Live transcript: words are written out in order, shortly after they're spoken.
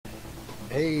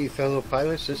Hey fellow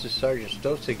pilots, this is Sergeant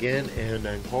Stotz again, and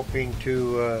I'm hoping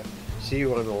to see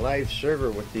you on the live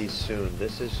server with these soon.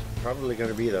 This is probably going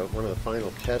to be one of the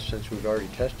final tests since we've already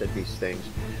tested these things,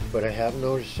 but I have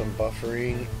noticed some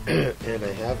buffering and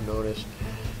I have noticed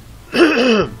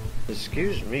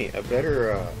excuse me, a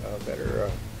better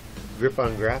grip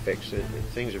on graphics.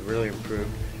 Things have really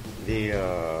improved.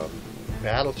 The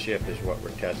battleship is what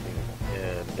we're testing,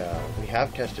 and we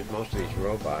have tested most of these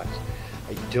robots.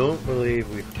 I don't believe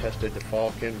we've tested the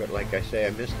Falcon, but like I say,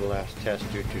 I missed the last test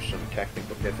due to some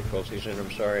technical difficulties, and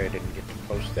I'm sorry I didn't get to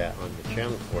post that on the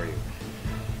channel for you.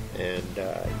 And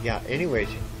yeah, anyways,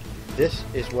 this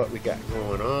is what we got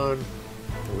going on.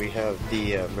 We have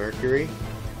the Mercury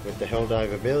with the hell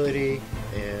dive ability,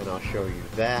 and I'll show you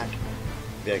that.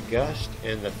 The Gust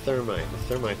and the Thermite. The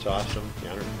Thermite's awesome.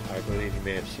 I believe you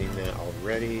may have seen that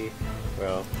already.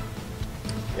 Well,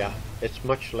 yeah, it's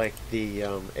much like the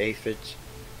aphids,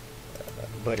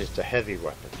 but it's a heavy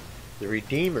weapon. The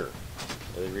Redeemer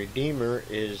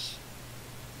is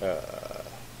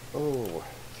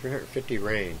 350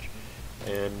 range,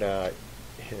 and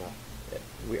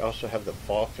we also have the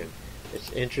Falcon.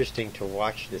 It's interesting to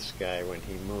watch this guy when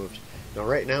he moves. Now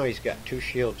right now he's got two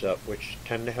shields up, which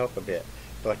tend to help a bit,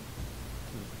 but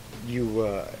you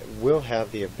will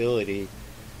have the ability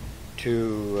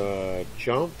to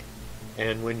jump,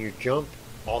 and when you jump,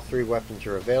 all three weapons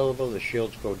are available. The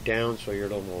shields go down, so you're a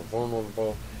little more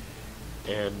vulnerable,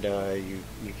 and you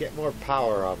get more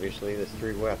power, obviously, the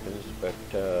three weapons, but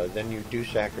then you do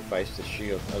sacrifice the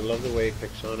shield. I love the way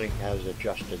Pixonic has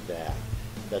adjusted that.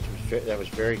 That was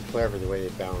very clever, the way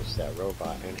they balanced that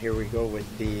robot. And here we go with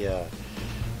the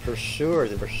Pursuer.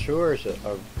 The Pursuer is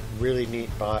a really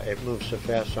neat bot. It moves so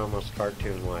fast, almost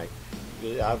cartoon-like.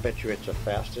 I'll bet you it's the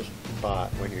fastest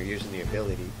bot when you're using the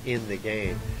ability in the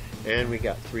game. And we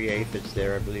got three aphids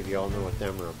there. I believe you all know what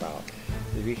them are about.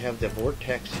 We have the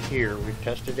Vortex here. We've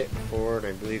tested it before, and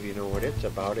I believe you know what it's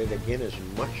about. It again is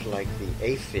much like the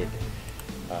aphid,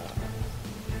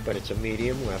 but it's a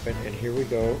medium weapon. And here we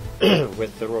go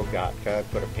with the Rogatka. I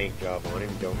put a paint job on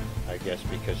him, I guess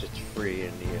because it's free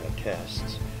in the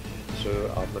tests.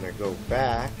 So I'm going to go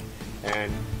back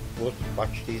and we'll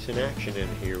watch these in action, and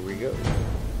here we go.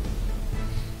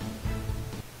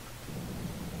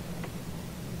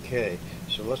 Okay,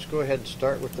 so let's go ahead and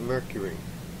start with the Mercury.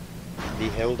 The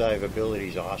hell dive ability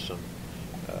is awesome.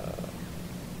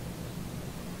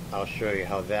 I'll show you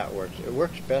how that works. It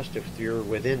works best if you're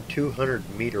within 200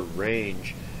 meter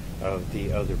range of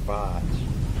the other bots,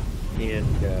 and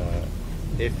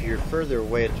if you're further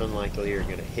away, it's unlikely you're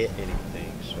going to hit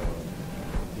anything. So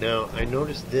now I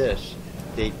noticed this.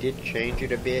 They did change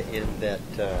it a bit in that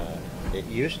it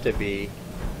used to be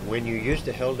when you used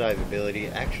the hell dive ability,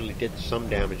 it actually did some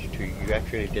damage to you. You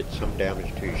actually did some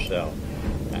damage to yourself.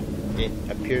 It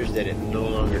appears that it no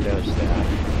longer does that,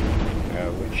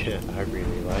 which I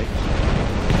really like.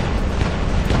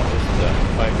 This is a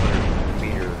 500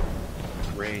 meter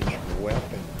range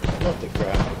weapon. I love the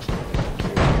graphics on it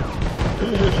too.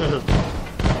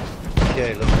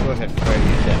 Okay, let's go ahead and try to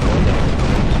use that hell dive.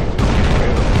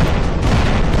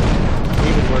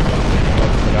 Even work on it,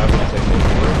 but obviously it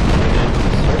didn't work.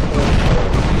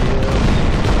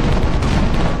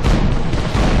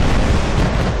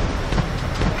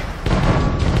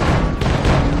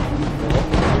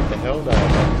 The hell dive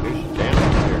has to do some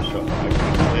damage here, so I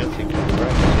keep glancing to the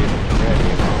right to see if it's ready.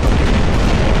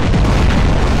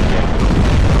 Yeah.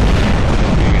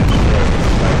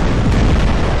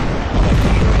 I'd like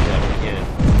to show you that again.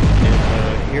 And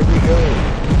here we go.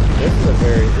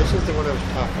 This is the one I was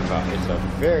talking about. It's a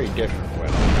very different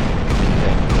weapon.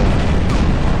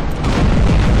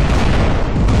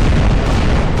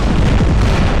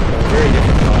 Very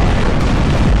different bot.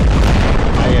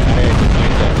 I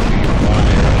explained that to you why.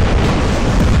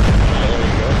 There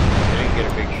you go. They didn't get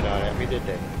a big shot at me, did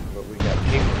they? But we got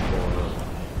teamwork going on.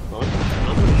 Well,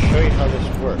 I'm going to show you how this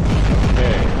works.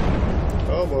 Okay.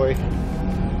 Oh boy.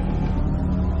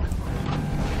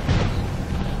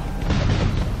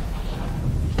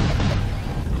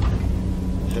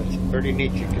 It's pretty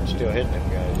neat you can still hit them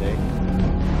guys, eh?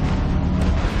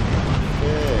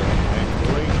 Okay, I'm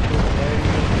going to add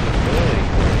you the ability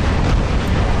here.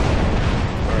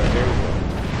 Alright, here we go.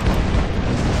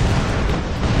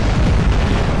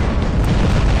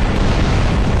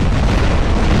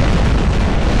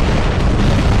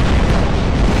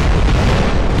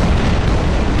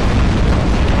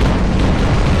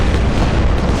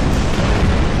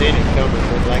 Seen it coming,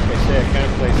 but like I say, I kind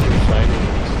of play suicide in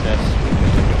these tests because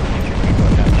I don't teach people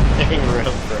how to hang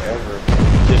around forever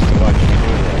just to watch me do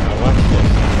that. Now watch this.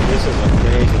 This is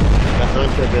amazing. The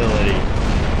hunt ability.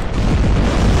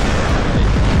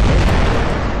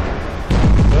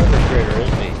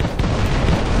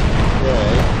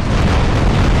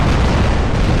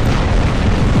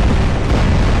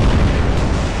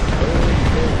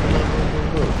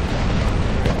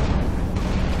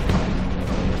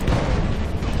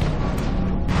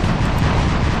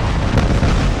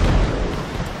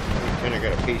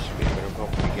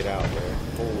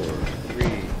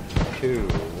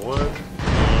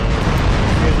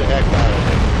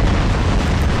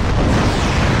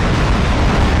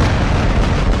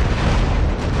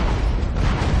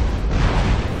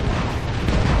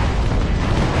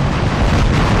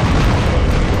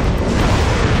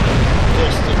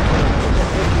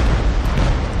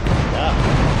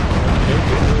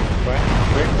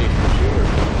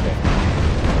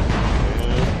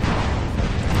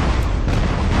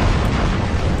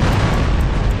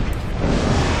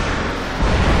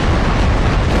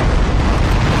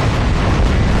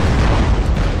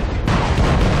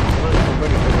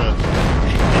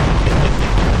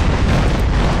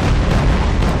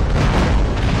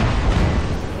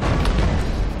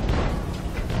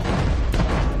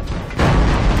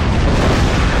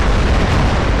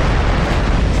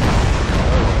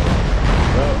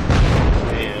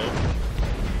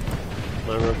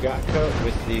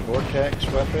 the vortex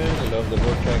weapon. I love the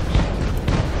vortex.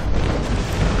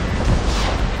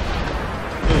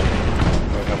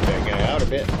 I'll help that guy out a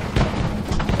bit.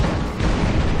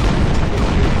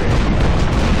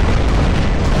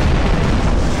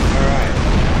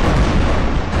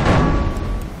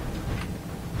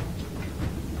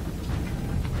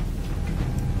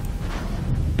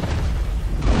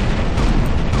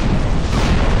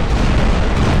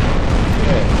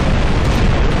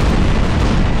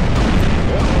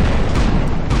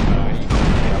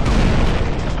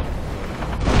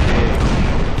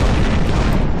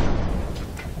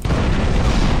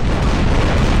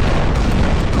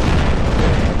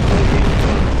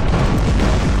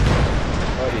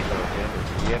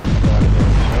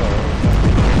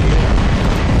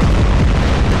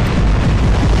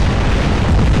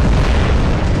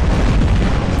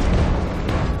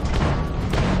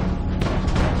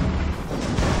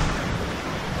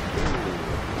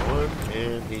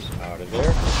 And he's out of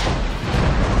there.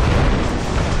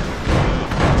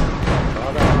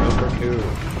 Product number 2.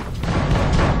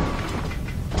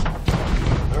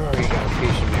 Oh, you got a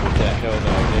piece of me with that hell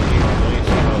dog, didn't you? Nice,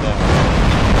 you know that.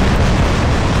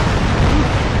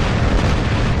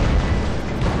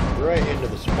 Right into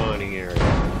the spawning area.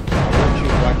 I'll let you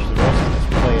watch the rest of this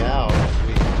play out.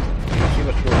 You can see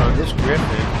what's going on. This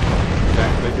Griffin is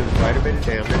actually doing quite a bit of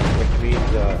damage, which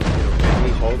means,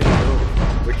 enemies holding his own.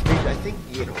 Which means, I think,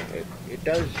 it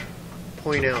does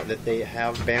point out that they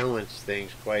have balanced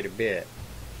things quite a bit.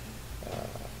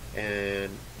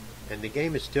 And the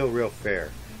game is still real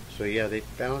fair. So yeah, they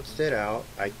balanced it out.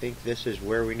 I think this is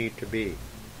where we need to be.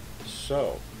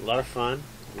 So, a lot of fun,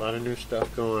 a lot of new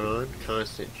stuff going on,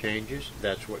 constant changes.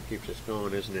 That's what keeps us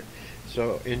going, isn't it?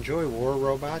 So, enjoy War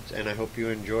Robots, and I hope you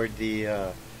enjoyed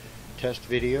the test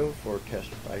video for test,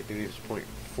 I believe it's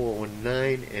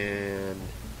 .419, and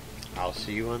I'll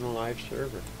see you on the live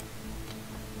server.